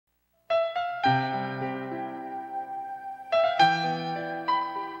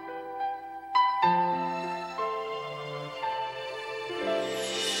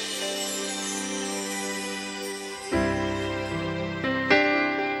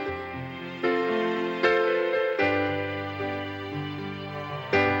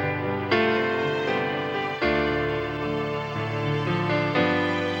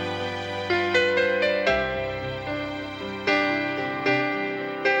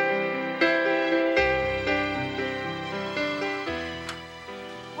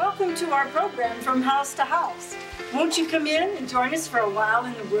Welcome to our program From House to House. Won't you come in and join us for a while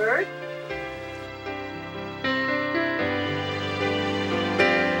in the Word?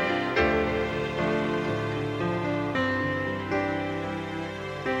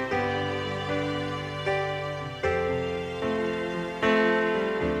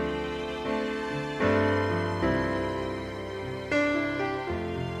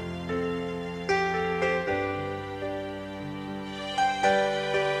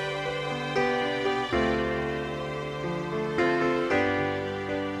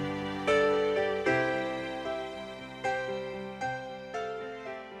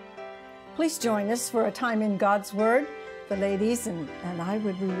 Please join us for a time in God's Word. The ladies and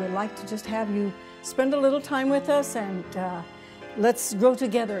we would like to just have you spend a little time with us, and let's grow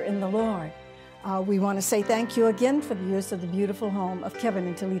together in the Lord. We want to say thank you again for the use of the beautiful home of Kevin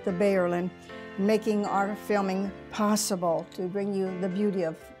and Talitha Bayerlin, making our filming possible to bring you the beauty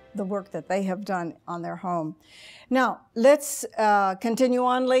of the work that they have done on their home. Now, let's continue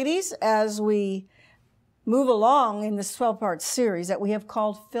on, ladies, as we move along in this 12-part series that we have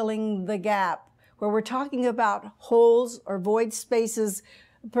called Filling the Gap, where we're talking about holes or void spaces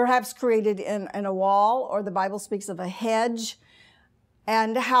perhaps created in a wall, or the Bible speaks of a hedge,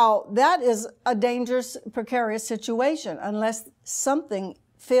 and how that is a dangerous, precarious situation unless something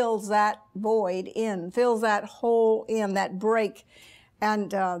fills that void in, fills that hole in, that break,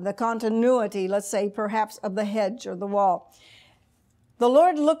 and the continuity, let's say, perhaps of the hedge or the wall. The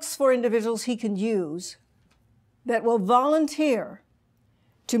Lord looks for individuals He can use that will volunteer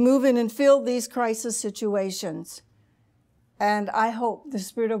to move in and fill these crisis situations. And I hope the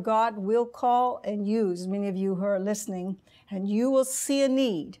Spirit of God will call and use many of you who are listening, and you will see a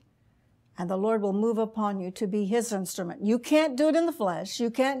need, and the Lord will move upon you to be His instrument. You can't do it in the flesh.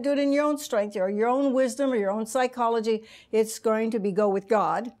 You can't do it in your own strength or your own wisdom or your own psychology. It's going to go with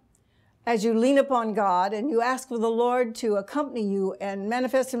God. As you lean upon God and you ask for the Lord to accompany you and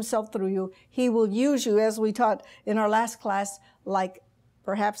manifest Himself through you, He will use you, as we taught in our last class, like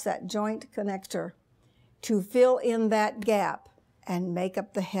perhaps that joint connector, to fill in that gap and make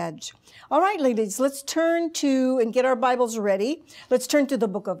up the hedge. All right, ladies, let's turn to and get our Bibles ready. Let's turn to the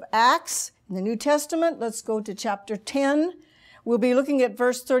book of Acts in the New Testament. Let's go to chapter 10. We'll be looking at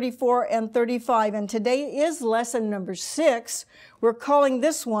verse 34 and 35, and today is lesson number 6. We're calling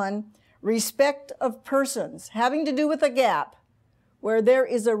this one Respect of Persons, having to do with a gap where there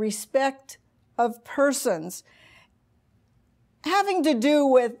is a respect of persons, having to do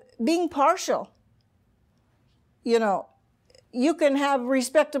with being partial. You know, you can have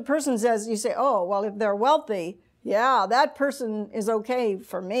respect of persons as you say, oh, well, if they're wealthy, yeah, that person is okay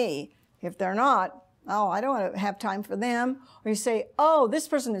for me. If they're not, oh, I don't want to have time for them. Or you say, oh, this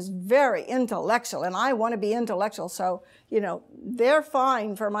person is very intellectual and I want to be intellectual. So, you know, they're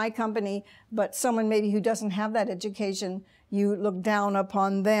fine for my company, but someone maybe who doesn't have that education, you look down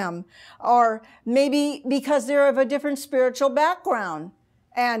upon them. Or maybe because they're of a different spiritual background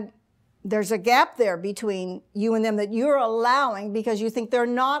and there's a gap there between you and them that you're allowing because you think they're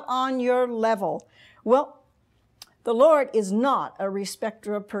not on your level. Well, the Lord is not a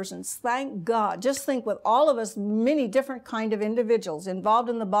respecter of persons. Thank God. Just think, with all of us, many different kind of individuals involved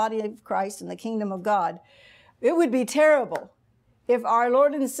in the body of Christ and the kingdom of God, it would be terrible if our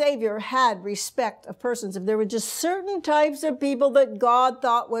Lord and Savior had respect of persons, if there were just certain types of people that God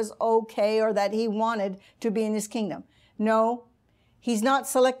thought was okay or that He wanted to be in His kingdom. No, He's not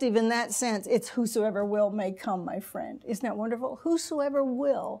selective in that sense. It's whosoever will may come, my friend. Isn't that wonderful? Whosoever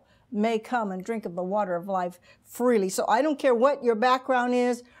will may come and drink of the water of life freely. So I don't care what your background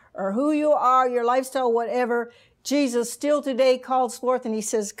is or who you are, your lifestyle, whatever. Jesus still today calls forth and He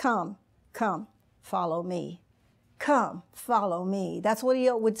says, come, come, follow me. Come, follow me. That's what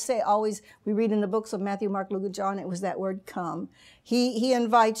He would say always. We read in the books of Matthew, Mark, Luke, and John, it was that word come. He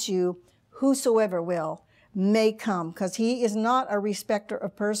invites you, whosoever will may come, because He is not a respecter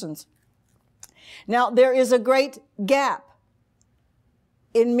of persons. Now, there is a great gap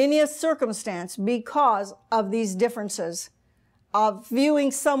in many a circumstance because of these differences of viewing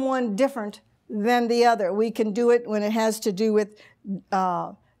someone different than the other. We can do it when it has to do with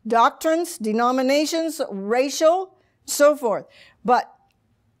doctrines, denominations, racial, so forth. But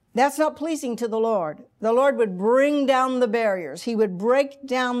that's not pleasing to the Lord. The Lord would bring down the barriers. He would break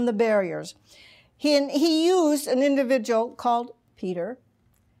down the barriers. He used an individual called Peter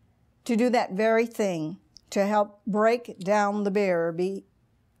to do that very thing, to help break down the barrier,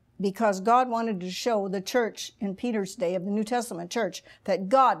 because God wanted to show the church in Peter's day of the New Testament church that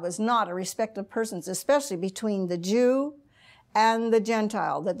God was not a respecter of persons, especially between the Jew and the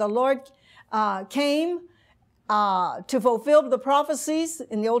Gentile, that the Lord came to fulfill the prophecies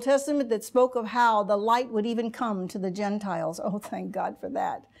in the Old Testament that spoke of how the light would even come to the Gentiles. Oh, thank God for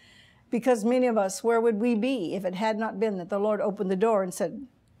that. Because many of us, where would we be if it had not been that the Lord opened the door and said,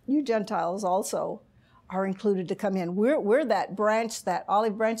 you Gentiles also are included to come in. We're that branch, that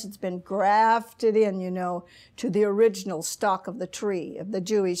olive branch that's been grafted in, you know, to the original stock of the tree, of the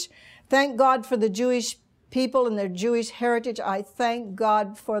Jewish. Thank God for the Jewish people and their Jewish heritage. I thank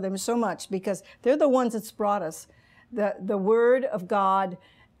God for them so much because they're the ones that's brought us the Word of God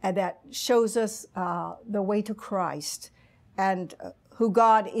that shows us the way to Christ and who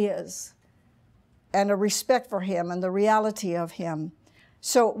God is and a respect for Him and the reality of Him.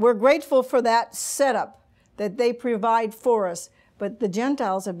 So we're grateful for that setup that they provide for us, but the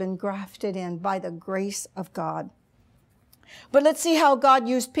Gentiles have been grafted in by the grace of God. But let's see how God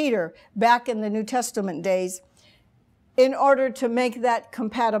used Peter back in the New Testament days in order to make that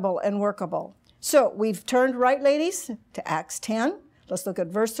compatible and workable. So we've turned right, ladies, to Acts 10. Let's look at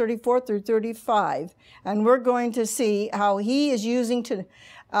verse 34 through 35. And we're going to see how he is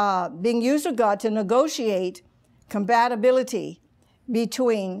being used of God to negotiate compatibility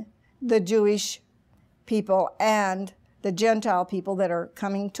between the Jewish people and the Gentile people that are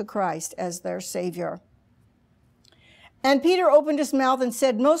coming to Christ as their Savior. And Peter opened his mouth and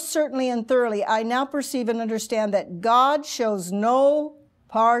said, most certainly and thoroughly, I now perceive and understand that God shows no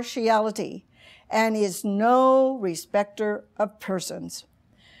partiality and is no respecter of persons.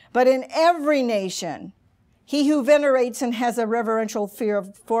 But in every nation, he who venerates and has a reverential fear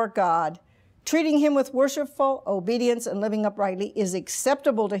for God, treating him with worshipful obedience and living uprightly, is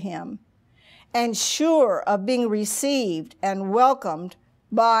acceptable to him and sure of being received and welcomed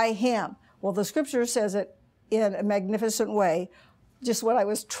by him. Well, the scripture says it in a magnificent way, just what I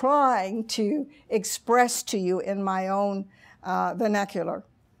was trying to express to you in my own vernacular.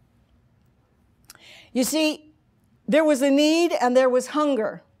 You see, there was a need and there was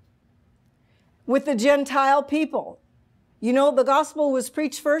hunger with the Gentile people. You know, the gospel was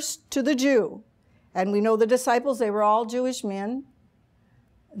preached first to the Jew, and we know the disciples, they were all Jewish men.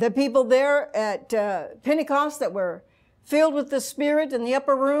 The people there at Pentecost that were filled with the Spirit in the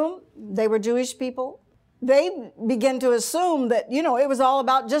upper room, they were Jewish people. They began to assume that, you know, it was all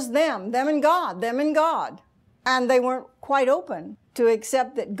about just them and God, them and God. And they weren't quite open to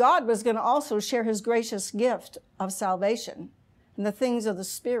accept that God was going to also share his gracious gift of salvation and the things of the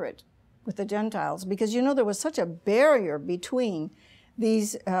Spirit with the Gentiles. Because, you know, there was such a barrier between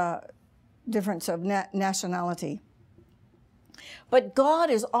these difference of nationality. But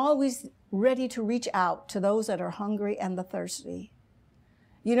God is always ready to reach out to those that are hungry and the thirsty.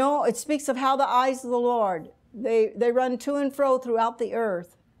 You know, it speaks of how the eyes of the Lord, they run to and fro throughout the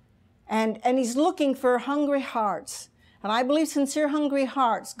earth. And he's looking for hungry hearts. And I believe sincere hungry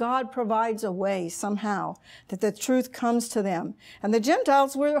hearts, God provides a way somehow that the truth comes to them. And the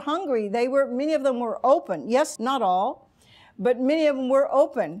Gentiles were hungry. Many of them were open. Yes, not all, but many of them were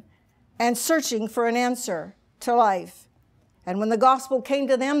open and searching for an answer to life. And when the gospel came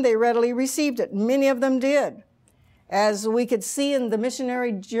to them, they readily received it. Many of them did. As we could see in the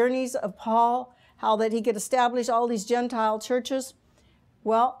missionary journeys of Paul, how that he could establish all these Gentile churches.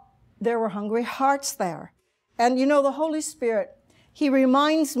 Well, there were hungry hearts there. And you know, the Holy Spirit, he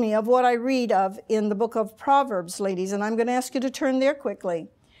reminds me of what I read of in the book of Proverbs, ladies, and I'm going to ask you to turn there quickly.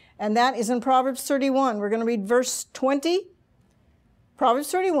 And that is in Proverbs 31. We're going to read verse 20.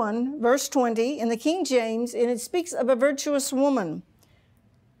 Proverbs 31, verse 20, in the King James, and it speaks of a virtuous woman.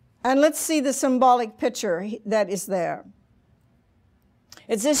 And let's see the symbolic picture that is there.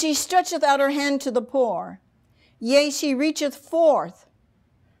 It says, she stretcheth out her hand to the poor. Yea, she reacheth forth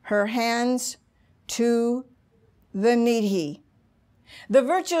her hands to the needy. The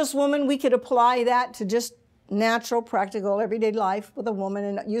virtuous woman, we could apply that to just natural, practical, everyday life with a woman,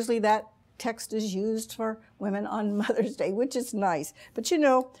 and usually that text is used for women on Mother's Day, which is nice. But you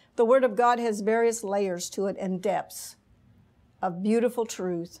know, the Word of God has various layers to it and depths of beautiful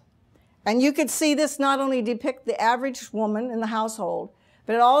truth. And you could see this not only depict the average woman in the household,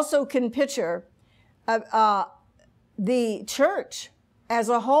 but it also can picture the church as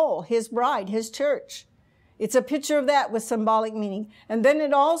a whole, his bride, his church. It's a picture of that with symbolic meaning. And then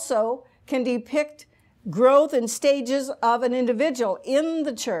it also can depict growth and stages of an individual in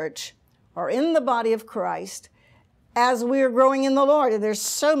the church or in the body of Christ as we are growing in the Lord. And there's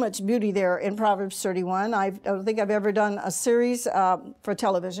so much beauty there in Proverbs 31. I don't think I've ever done a series for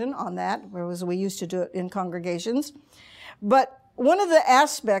television on that, whereas we used to do it in congregations. But one of the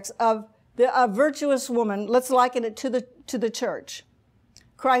aspects of a virtuous woman, let's liken it to the church,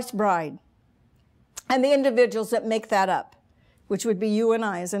 Christ's bride, and the individuals that make that up, which would be you and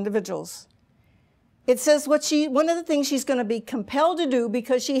I as individuals. it says one of the things she's going to be compelled to do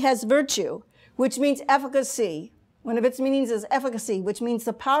because she has virtue, which means efficacy. One of its meanings is efficacy, which means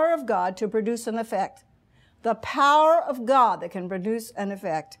the power of God to produce an effect. The power of God that can produce an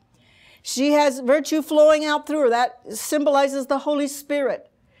effect. She has virtue flowing out through her. That symbolizes the Holy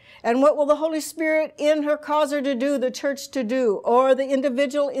Spirit. And what will the Holy Spirit in her cause her to do, the church to do, or the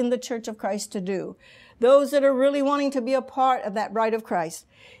individual in the Church of Christ to do? Those that are really wanting to be a part of that bride of Christ.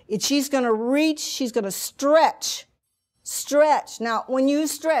 She's going to reach, she's going to stretch. Stretch. Now, when you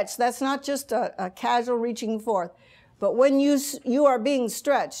stretch, that's not just a casual reaching forth. But when you are being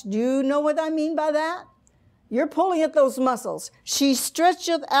stretched, do you know what I mean by that? You're pulling at those muscles. She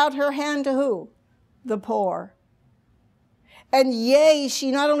stretcheth out her hand to who? The poor. And yea, she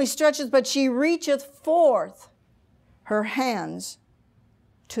not only stretcheth, but she reacheth forth her hands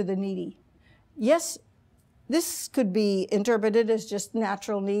to the needy. Yes, this could be interpreted as just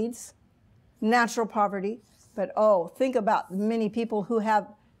natural needs, natural poverty. But oh, think about many people who have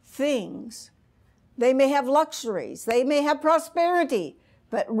things. They may have luxuries. They may have prosperity.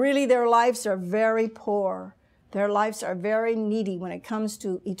 But really their lives are very poor. Their lives are very needy when it comes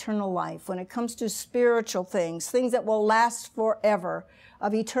to eternal life, when it comes to spiritual things, things that will last forever,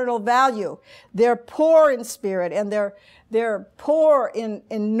 of eternal value. They're poor in spirit, and they're poor in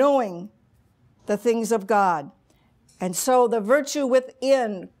knowing the things of God. And so the virtue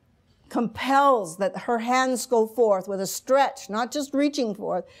within compels that her hands go forth with a stretch, not just reaching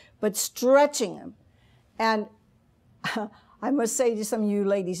forth, but stretching them. And I must say to some of you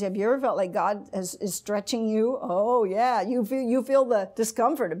ladies, have you ever felt like God is stretching you? Oh, yeah, you feel the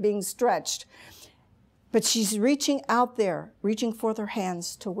discomfort of being stretched. But she's reaching out there, reaching forth her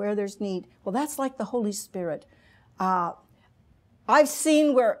hands to where there's need. Well, that's like the Holy Spirit. I've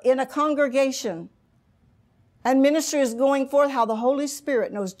seen where in a congregation and ministry is going forth, how the Holy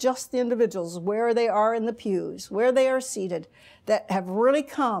Spirit knows just the individuals, where they are in the pews, where they are seated, that have really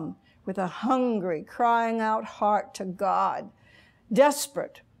come with a hungry, crying out heart to God,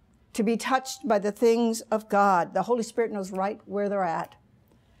 desperate to be touched by the things of God. The Holy Spirit knows right where they're at,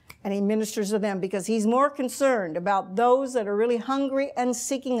 and he ministers to them because he's more concerned about those that are really hungry and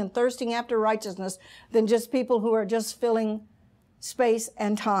seeking and thirsting after righteousness than just people who are just filling space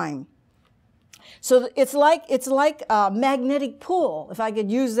and time. So it's like a magnetic pull, if I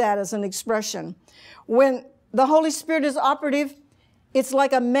could use that as an expression. When the Holy Spirit is operative, it's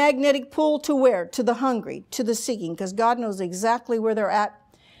like a magnetic pull to where? To the hungry, to the seeking, because God knows exactly where they're at.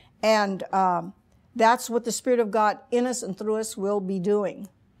 And that's what the Spirit of God in us and through us will be doing.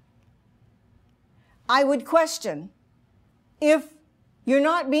 I would question, if you're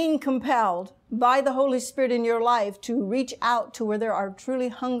not being compelled by the Holy Spirit in your life to reach out to where there are truly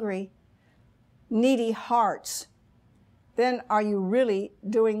hungry, needy hearts, then are you really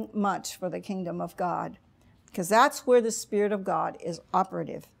doing much for the kingdom of God? Because that's where the Spirit of God is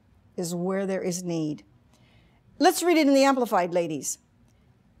operative, is where there is need. Let's read it in the Amplified, ladies.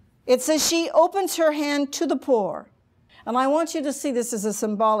 It says, she opens her hand to the poor. And I want you to see this as a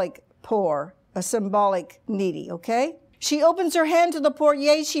symbolic poor, a symbolic needy, okay? She opens her hand to the poor,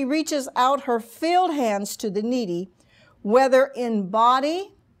 yea, she reaches out her filled hands to the needy, whether in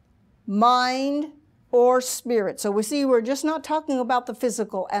body, mind, or spirit. So we see we're just not talking about the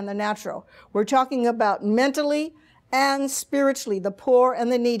physical and the natural. We're talking about mentally and spiritually, the poor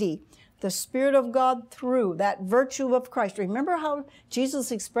and the needy. The Spirit of God through that virtue of Christ. Remember how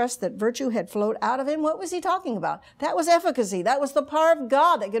Jesus expressed that virtue had flowed out of him? What was he talking about? That was efficacy. That was the power of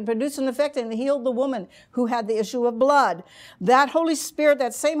God that could produce an effect and healed the woman who had the issue of blood. That Holy Spirit,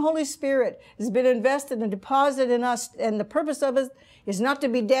 that same Holy Spirit has been invested and deposited in us, and the purpose of it is not to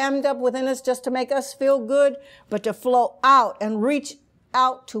be dammed up within us just to make us feel good, but to flow out and reach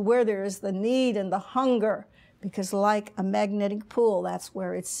out to where there is the need and the hunger. Because like a magnetic pool, that's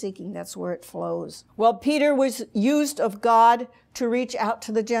where it's seeking, that's where it flows. Well, Peter was used of God to reach out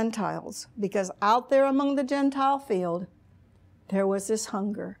to the Gentiles, because out there among the Gentile field, there was this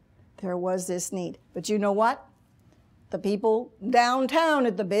hunger, there was this need. But you know what? The people downtown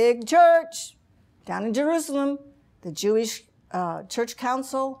at the big church, down in Jerusalem, the Jewish church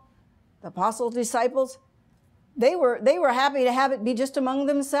council, the apostles, disciples, they were happy to have it be just among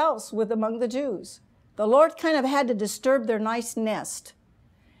themselves, among the Jews. The Lord kind of had to disturb their nice nest.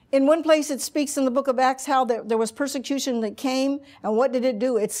 In one place, it speaks in the book of Acts how there was persecution that came, and what did it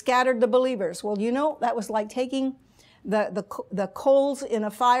do? It scattered the believers. Well, you know, that was like taking the coals in a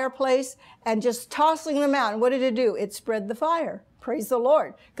fireplace and just tossing them out. And what did it do? It spread the fire. Praise the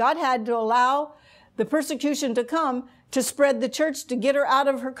Lord. God had to allow the persecution to come, to spread the church, to get her out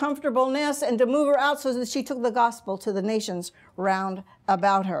of her comfortable nest and to move her out so that she took the gospel to the nations round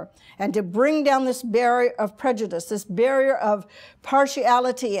about her, and to bring down this barrier of prejudice, this barrier of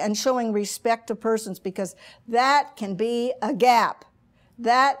partiality and showing respect to persons, because that can be a gap.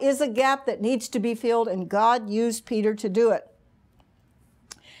 That is a gap that needs to be filled, and God used Peter to do it.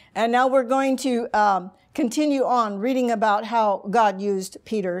 And now we're going to continue on reading about how God used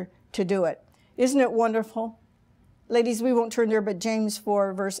Peter to do it. Isn't it wonderful? Ladies, we won't turn there, but James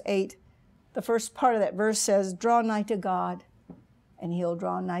 4, verse 8, the first part of that verse says, draw nigh to God, and he'll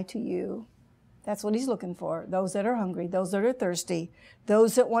draw nigh to you. That's what he's looking for. Those that are hungry, those that are thirsty,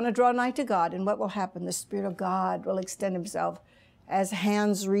 those that want to draw nigh to God. And what will happen? The Spirit of God will extend himself as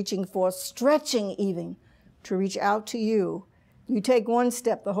hands reaching forth, stretching even to reach out to you. You take one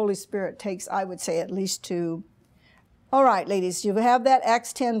step, the Holy Spirit takes, I would say, at least two. All right, ladies, you have that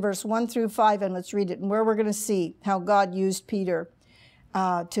Acts 10, verse 1 through 5, and let's read it, and where we're going to see how God used Peter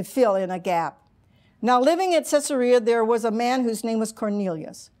to fill in a gap. Now, living at Caesarea, there was a man whose name was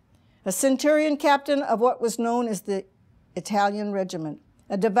Cornelius, a centurion captain of what was known as the Italian regiment,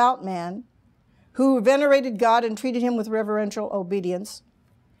 a devout man who venerated God and treated him with reverential obedience,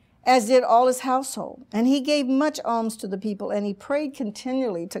 as did all his household. And he gave much alms to the people, and he prayed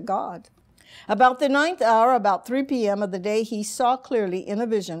continually to God. About the 9th hour, about 3 p.m. of the day, he saw clearly in a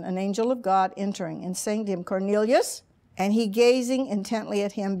vision an angel of God entering and saying to him, Cornelius. And he, gazing intently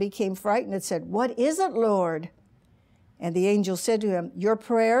at him, became frightened and said, what is it, Lord? And the angel said to him, your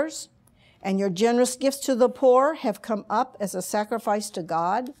prayers and your generous gifts to the poor have come up as a sacrifice to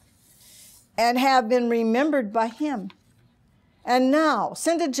God and have been remembered by him. And now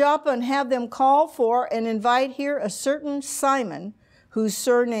send to Joppa and have them call for and invite here a certain Simon, whose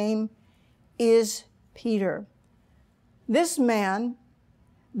surname is Peter. This man,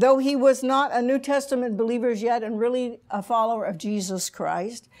 though he was not a New Testament believer yet and really a follower of Jesus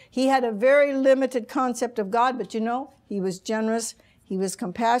Christ, he had a very limited concept of God, but you know, he was generous, he was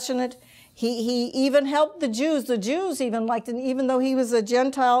compassionate, he even helped the Jews. The Jews even liked him, even though he was a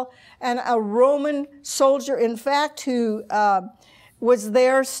Gentile and a Roman soldier, in fact, who was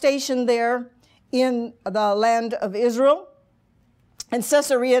there, stationed there in the land of Israel. And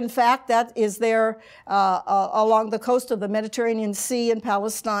Caesarea, in fact, that is there along the coast of the Mediterranean Sea in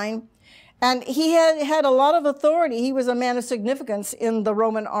Palestine. And he had a lot of authority. He was a man of significance in the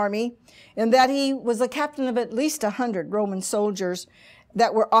Roman army, in that he was the captain of at least 100 Roman soldiers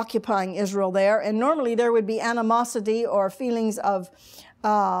that were occupying Israel there. And normally there would be animosity or feelings of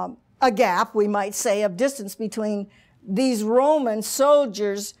a gap, we might say, of distance between these Roman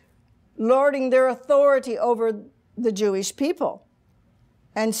soldiers lording their authority over the Jewish people.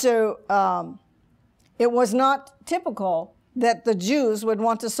 And so it was not typical that the Jews would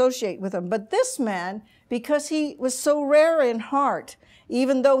want to associate with him. But this man, because he was so rare in heart,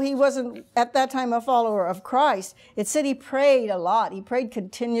 even though he wasn't at that time a follower of Christ, it said he prayed a lot. He prayed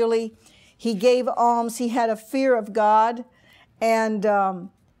continually. He gave alms. He had a fear of God. And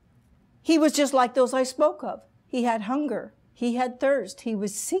he was just like those I spoke of. He had hunger. He had thirst. He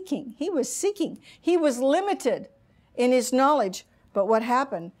was seeking. He was seeking. He was limited in his knowledge. But what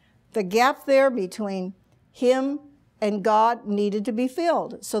happened? The gap there between him and God needed to be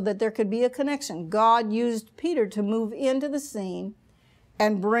filled so that there could be a connection. God used Peter to move into the scene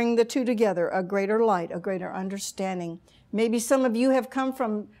and bring the two together, a greater light, a greater understanding. Maybe some of you have come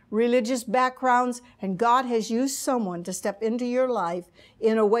from religious backgrounds and God has used someone to step into your life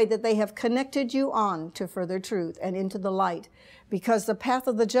in a way that they have connected you on to further truth and into the light. Because the path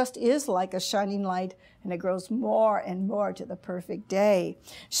of the just is like a shining light, and it grows more and more to the perfect day.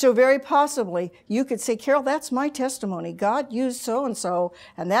 So very possibly you could say, Carol, that's my testimony. God used so-and-so,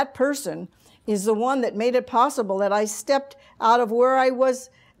 and that person is the one that made it possible that I stepped out of where I was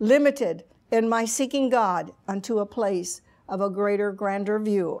limited in my seeking God unto a place of a greater, grander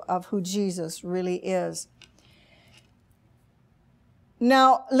view of who Jesus really is.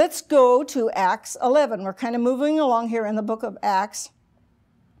 Now, let's go to Acts 11. We're kind of moving along here in the book of Acts.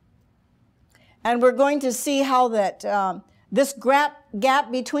 And we're going to see how that this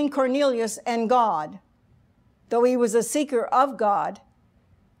gap between Cornelius and God, though he was a seeker of God,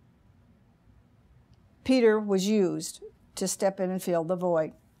 Peter was used to step in and fill the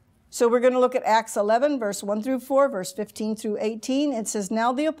void. So we're going to look at Acts 11, verse 1 through 4, verse 15 through 18. It says,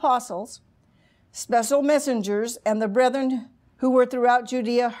 now the apostles, special messengers, and the brethren who were throughout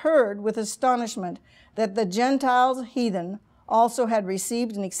Judea heard with astonishment that the Gentiles, heathen, also had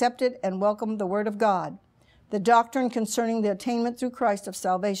received and accepted and welcomed the word of God, the doctrine concerning the attainment through Christ of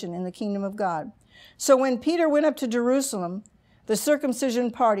salvation in the kingdom of God. So when Peter went up to Jerusalem, the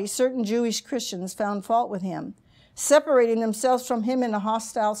circumcision party, certain Jewish Christians, found fault with him, separating themselves from him in a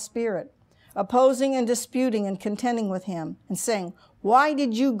hostile spirit, opposing and disputing and contending with him, and saying, "Why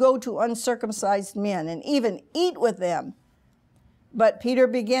did you go to uncircumcised men and even eat with them?" But Peter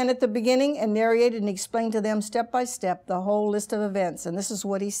began at the beginning and narrated and explained to them step by step the whole list of events. And this is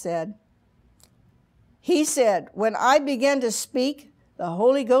what he said. He said, "When I began to speak, the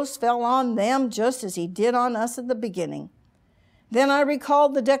Holy Ghost fell on them just as he did on us at the beginning. Then I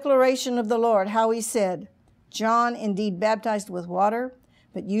recalled the declaration of the Lord, how he said, 'John indeed baptized with water,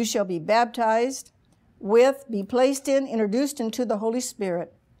 but you shall be baptized with, be placed in, introduced into the Holy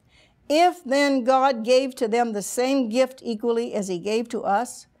Spirit.' If then God gave to them the same gift equally as he gave to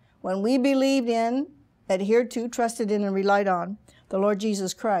us, when we believed in, adhered to, trusted in, and relied on the Lord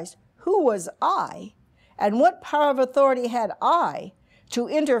Jesus Christ, who was I, and what power of authority had I to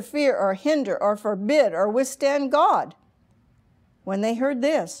interfere or hinder or forbid or withstand God?" When they heard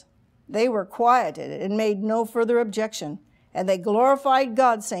this, they were quieted and made no further objection. And they glorified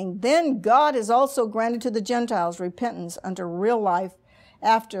God, saying, "Then God has also granted to the Gentiles repentance unto real life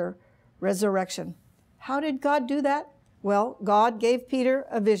after resurrection." How did God do that? Well, God gave Peter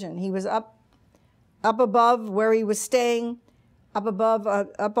a vision. He was up above where he was staying, up above,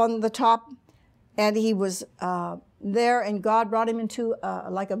 up on the top, and he was there, and God brought him into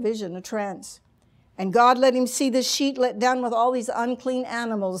like a vision, a trance. And God let him see the sheet let down with all these unclean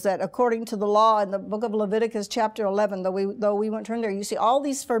animals that, according to the law in the book of Leviticus chapter 11, though we won't turn there, you see all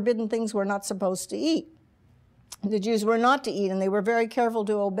these forbidden things we're not supposed to eat. The Jews were not to eat, and they were very careful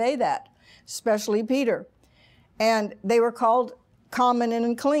to obey that, especially Peter. And they were called common and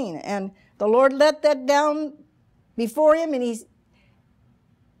unclean. And the Lord let that down before him, and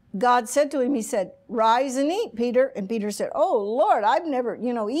God said to him, he said, "Rise and eat, Peter." And Peter said, "Oh, Lord, I've never,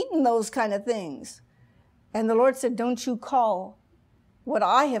 eaten those kind of things." And the Lord said, "Don't you call what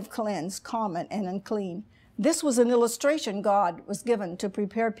I have cleansed common and unclean." This was an illustration God was given to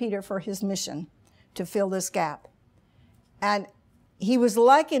prepare Peter for his mission to fill this gap. And he was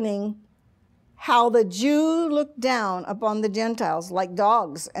likening how the Jew looked down upon the Gentiles like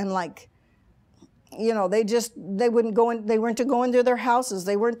dogs, and like, they wouldn't go in, they weren't to go into their houses,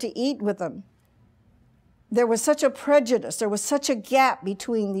 they weren't to eat with them. There was such a prejudice, there was such a gap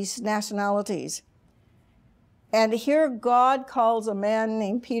between these nationalities. And here God calls a man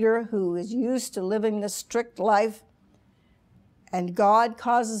named Peter, who is used to living this strict life, and God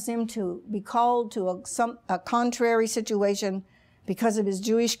causes him to be called to a contrary situation because of his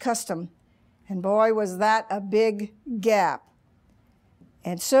Jewish custom. And boy, was that a big gap.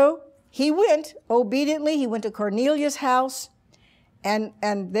 And so he went obediently. He went to Cornelius' house, and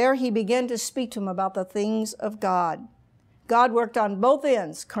there he began to speak to him about the things of God. God worked on both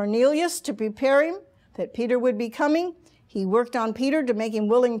ends. Cornelius to prepare him that Peter would be coming. He worked on Peter to make him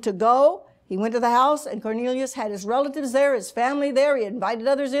willing to go. He went to the house, and Cornelius had his relatives there, his family there. He invited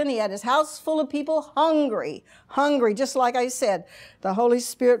others in. He had his house full of people hungry, just like I said. The Holy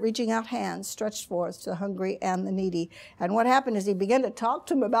Spirit reaching out hands stretched forth to the hungry and the needy. And what happened is he began to talk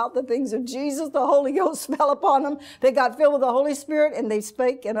to them about the things of Jesus. The Holy Ghost fell upon them. They got filled with the Holy Spirit, and they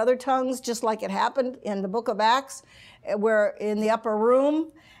spake in other tongues, just like it happened in the book of Acts, where in the upper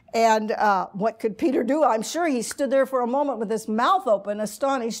room. And what could Peter do? I'm sure he stood there for a moment with his mouth open,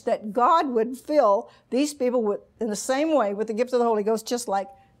 astonished that God would fill these people in the same way with the gift of the Holy Ghost, just like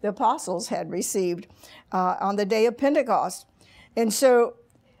the apostles had received on the day of Pentecost. And so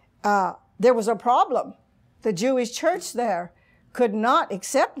there was a problem. The Jewish church there could not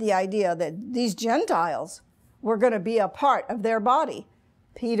accept the idea that these Gentiles were going to be a part of their body.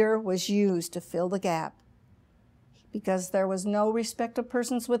 Peter was used to fill the gap. Because there was no respect of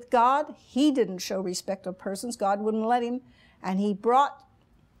persons with God. He didn't show respect of persons. God wouldn't let him. And he brought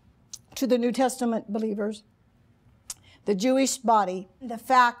to the New Testament believers, the Jewish body, the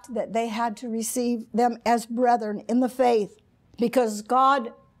fact that they had to receive them as brethren in the faith, because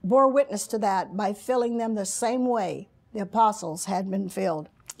God bore witness to that by filling them the same way the apostles had been filled.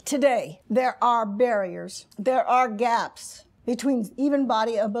 Today, there are barriers. There are gaps between even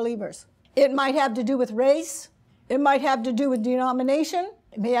body of believers. It might have to do with race. It might have to do with denomination.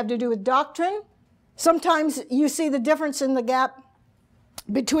 It may have to do with doctrine. Sometimes you see the difference in the gap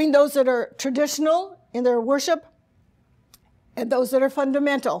between those that are traditional in their worship and those that are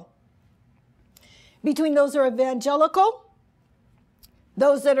fundamental. Between those that are evangelical,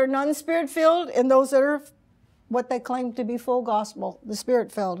 those that are non-spirit-filled, and those that are what they claim to be full gospel, the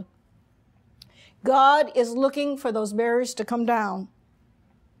spirit-filled. God is looking for those barriers to come down.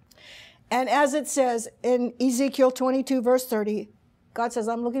 And as it says in Ezekiel 22, verse 30, God says,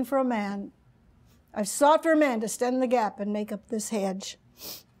 "I'm looking for a man I've sought for a man to stand the gap and make up this hedge.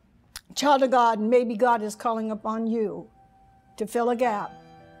 Child of God, maybe God is calling upon you to fill a gap,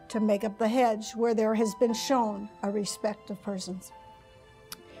 to make up the hedge where there has been shown a respect of persons.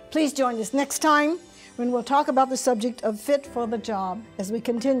 Please join us next time when we'll talk about the subject of fit for the job as we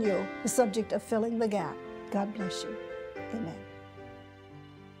continue the subject of filling the gap. God bless you. Amen.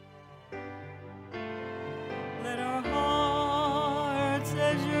 Let our hearts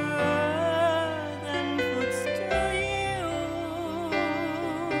as your earthen footstool yield,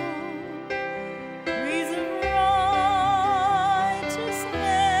 breeze of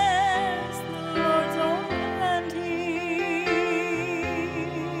righteousness, the Lord's own planting,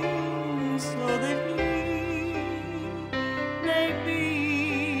 so that He may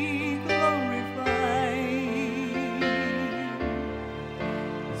be glorified,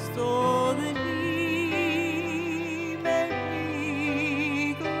 so that He may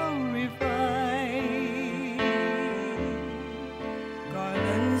be glorified.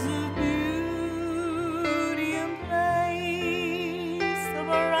 Garlands of beauty in place of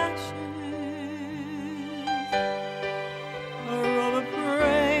our ashes, a robe of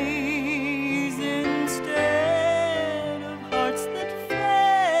praise instead of hearts that fail.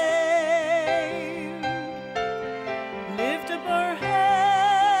 Lift up our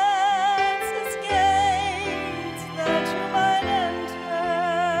heads as gates that you might enter,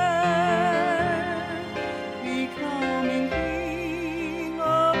 becoming King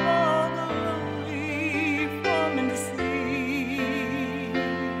of all glory from and to see,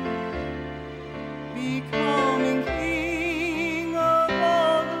 becoming King of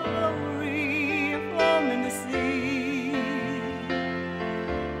all glory from and to see.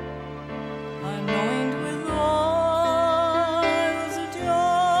 Anoint with oils of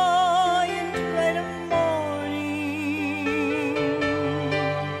joy and train of mourning,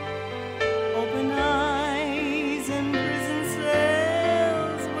 open eyes and prison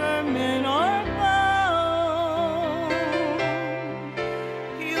cells where men are bound,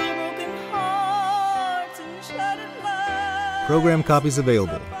 heal broken hearts and shattered lives. Program copies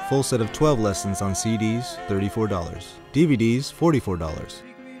available. Full set of 12 lessons on CDs, $34. DVDs, $44.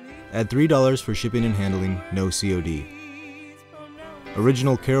 Add $3 for shipping and handling, no COD.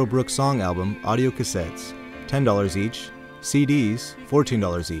 Original Carol Brooks song album, audio cassettes, $10 each. CDs,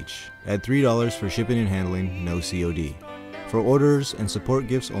 $14 each. Add $3 for shipping and handling, no COD. For orders and support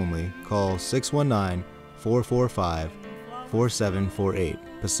gifts only, call 619-445-4748,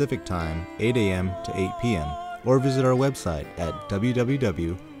 Pacific Time, 8 a.m. to 8 p.m., or visit our website at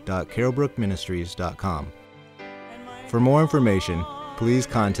www.carolbrookministries.com. For more information, please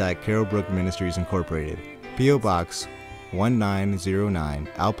contact Carol Brook Ministries Incorporated, P.O. Box 1909,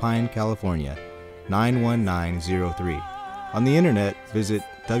 Alpine, California, 91903. On the internet, visit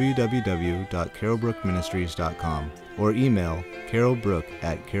www.carolbrookministries.com or email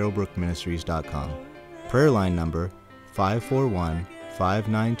carolbrook@carolbrookministries.com. Prayer line number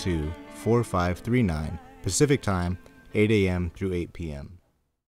 541-592-4539, Pacific Time, 8 a.m. through 8 p.m.